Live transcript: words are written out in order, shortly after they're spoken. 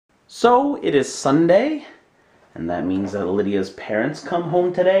So it is Sunday, and that means that Lydia's parents come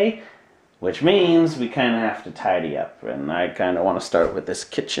home today, which means we kind of have to tidy up. And I kind of want to start with this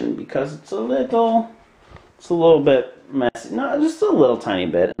kitchen because it's a little bit messy. No, just a little tiny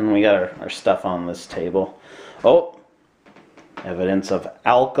bit. And we got our stuff on this table. Oh, evidence of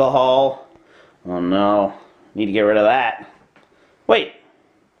alcohol. Oh no, need to get rid of that. Wait,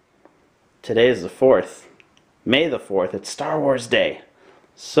 today is the 4th. May the 4th. It's Star Wars Day.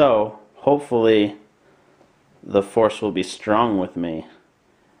 So, hopefully, the Force will be strong with me,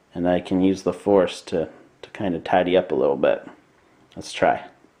 and I can use the Force to kind of tidy up a little bit. Let's try.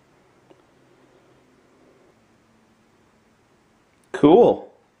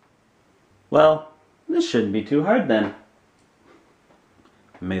 Cool. Well, this shouldn't be too hard then.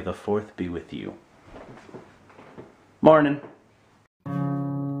 May the 4th be with you. Morning.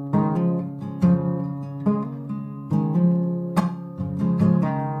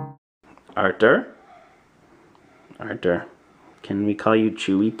 Arthur, can we call you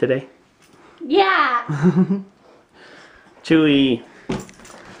Chewy today? Yeah! Chewy!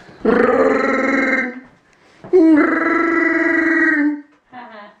 Who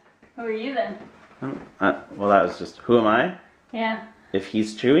are you then? Well, that was just, who am I? Yeah. If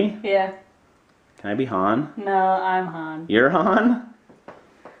he's Chewy? Yeah. Can I be Han? No, I'm Han. You're Han?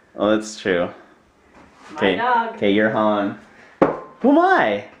 Oh, that's true. My dog. Okay, you're Han. Who am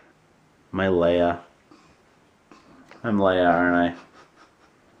I? My Leia. I'm Leia, aren't I?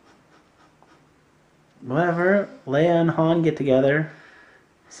 Whatever. Leia and Han get together.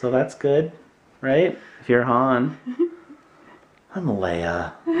 So that's good, right? If you're Han. I'm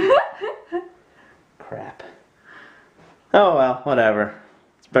Leia. Crap. Oh well, whatever.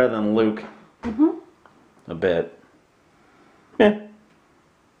 It's better than Luke. A bit. Yeah.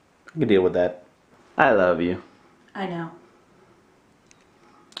 I can deal with that. I love you. I know.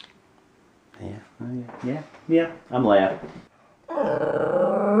 Yeah. I'm Leia.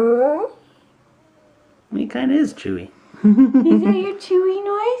 He kind of is Chewy. Is that your chewy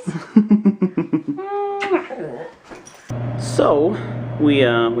noise? So, we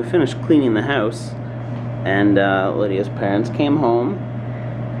finished cleaning the house, and Lydia's parents came home,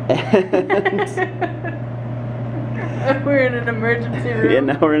 and We're in an emergency room. yeah,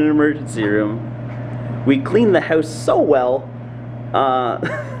 now we're in an emergency room. We cleaned the house so well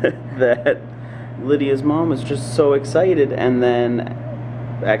that Lydia's mom was just so excited, and then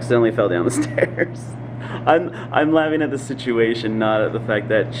accidentally fell down the stairs. I'm laughing at the situation, not at the fact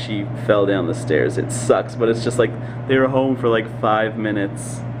that she fell down the stairs. It sucks, but it's just like they were home for like 5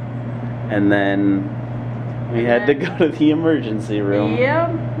 minutes, and then we had to go to the emergency room.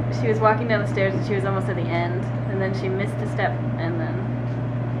 Yep. She was walking down the stairs and she was almost at the end, and then she missed a step and then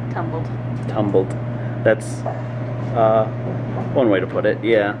tumbled. That's one way to put it.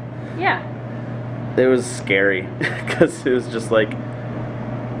 Yeah. Yeah. It was scary because it was just like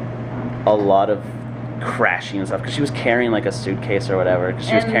a lot of crashing and stuff, because she was carrying like a suitcase or whatever, because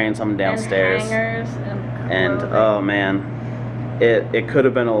she was carrying something downstairs, and hangers and oh man, it could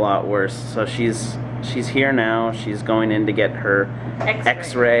have been a lot worse. So she's here now. She's going in to get her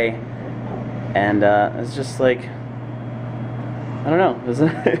X-ray, and it's just like, I don't know, it's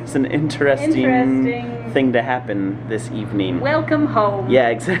an interesting thing to happen this evening. Welcome home. Yeah,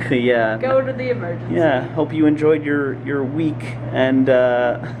 exactly. Yeah. Go to the emergency. Yeah. Hope you enjoyed your week, and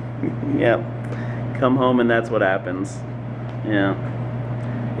yeah, come home and that's what happens. Yeah.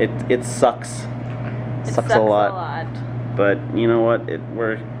 It sucks. It sucks a lot. But you know what?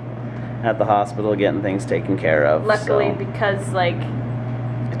 We're at the hospital getting things taken care of. Luckily, so. because like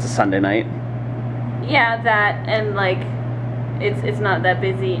It's a Sunday night. Yeah, that, and like it's not that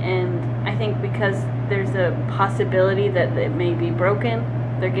busy, and I think because there's a possibility that it may be broken,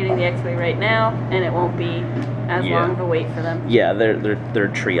 they're getting the X-ray right now, and it won't be as long of a wait for them. Yeah, they're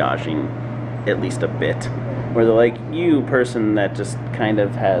triaging at least a bit, where they're like, you person that just kind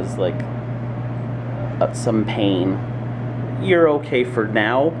of has like some pain, you're okay for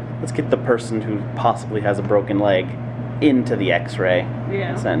now. Let's get the person who possibly has a broken leg into the X-ray.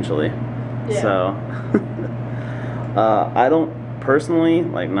 Yeah. Essentially. Yeah. So I don't personally,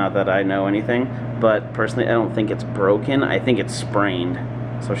 like, not that I know anything, but personally I don't think it's broken. I think it's sprained.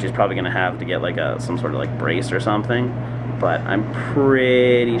 So she's probably gonna have to get like some sort of like brace or something. But I'm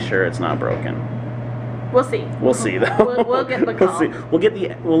pretty sure it's not broken. We'll see. We'll see though. We'll get the call. We'll see.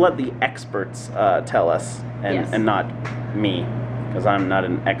 We'll let the experts tell us, and not me, because I'm not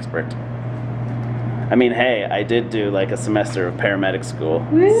an expert. I mean, hey, I did do like a semester of paramedic school.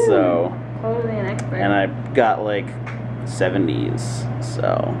 Woo! So totally an expert. And I got like 70s,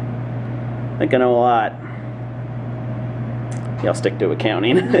 so I think I know a lot. I'll stick to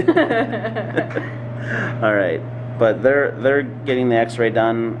accounting. All right, but they're getting the X-ray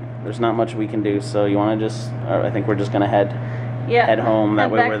done. There's not much we can do, so you want to just? I think we're just gonna head home. That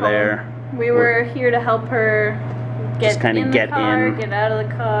way we're there. We were here to help her get in the car, get out of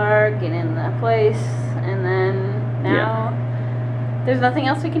the car, get in the place, and then now there's nothing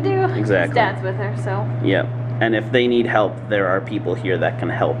else we can do. Exactly. His dad's with her, so. Yep. And if they need help, there are people here that can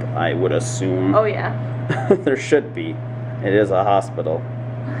help, I would assume. Oh, yeah. There should be. It is a hospital.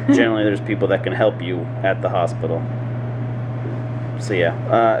 Generally, there's people that can help you at the hospital. So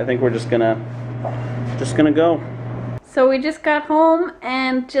yeah, I think we're just gonna go. So we just got home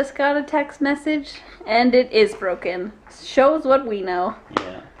and just got a text message, and it is broken. Shows what we know.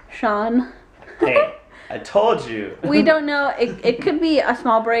 Yeah. Sean. Hey, I told you. We don't know. It could be a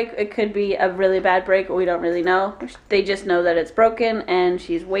small break. It could be a really bad break. We don't really know. They just know that it's broken, and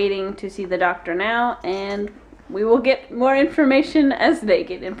she's waiting to see the doctor now, and we will get more information as they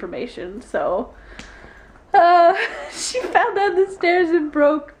get information. So, she fell down the stairs and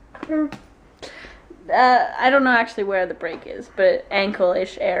broke her. I don't know actually where the break is, but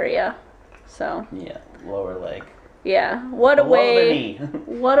ankle-ish area. So. Yeah, lower leg. Yeah. What a Below way. the knee.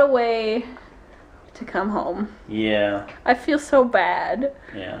 What a way to come home. Yeah. I feel so bad.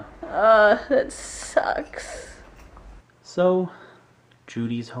 Yeah. That sucks. So,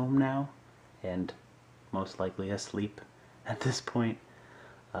 Judy's home now, and most likely asleep at this point.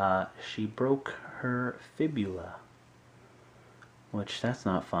 She broke her fibula, which that's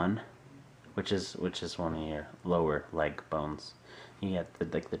not fun. Which is one of your lower leg bones. You got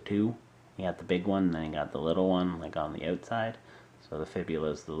the two. You got the big one, and then you got the little one, like on the outside. So the fibula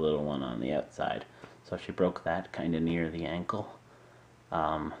is the little one on the outside. So she broke that kind of near the ankle.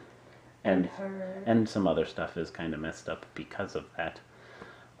 And some other stuff is kind of messed up because of that.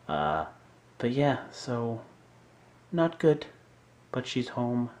 But yeah, so not good. But she's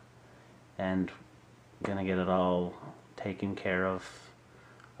home and gonna get it all taken care of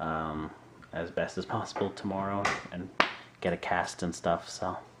as best as possible tomorrow and get a cast and stuff.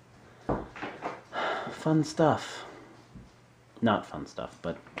 So fun stuff. Not fun stuff,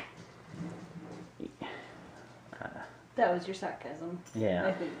 but That was your sarcasm. yeah,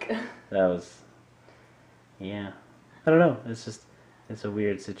 I think. that was, yeah. I don't know. It's a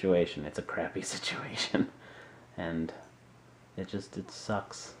weird situation. It's a crappy situation, and it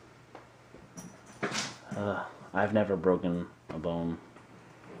sucks. I've never broken a bone.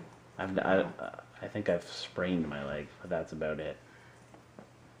 I think I've sprained my leg, but that's about it.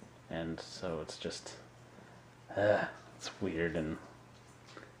 And so it's just, it's weird and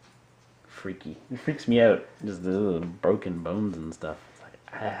freaky. It freaks me out. Just the broken bones and stuff. It's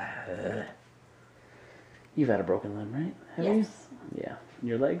like, You've had a broken limb, right? Have Yes. you? Yeah.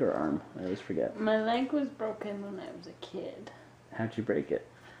 Your leg or arm? I always forget. My leg was broken when I was a kid. How'd you break it?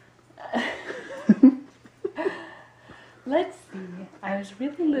 Let's see. I was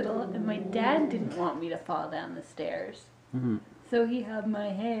really little, and my dad didn't want me to fall down the stairs. Mm-hmm. So he held my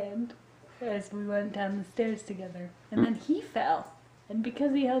hand as we went down the stairs together. And then he fell. And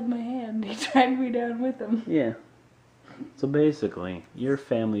because he held my hand, he dragged me down with him. Yeah. So basically, your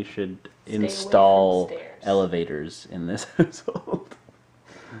family should Stay away install from stairs. elevators in this household.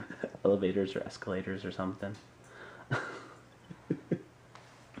 Elevators or escalators or something.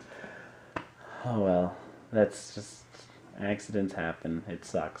 Oh well, that's just, accidents happen. It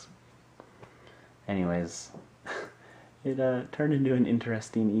sucks. Anyways, it turned into an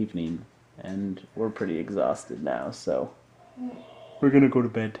interesting evening, and we're pretty exhausted now, so we're gonna go to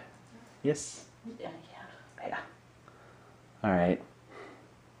bed. Yes? Yeah. Yeah. Alright.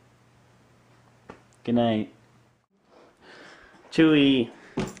 Good night. Chewy.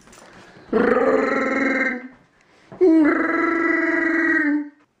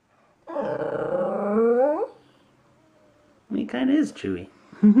 He kind of is Chewy.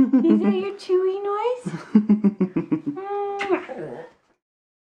 Is that your chewy noise?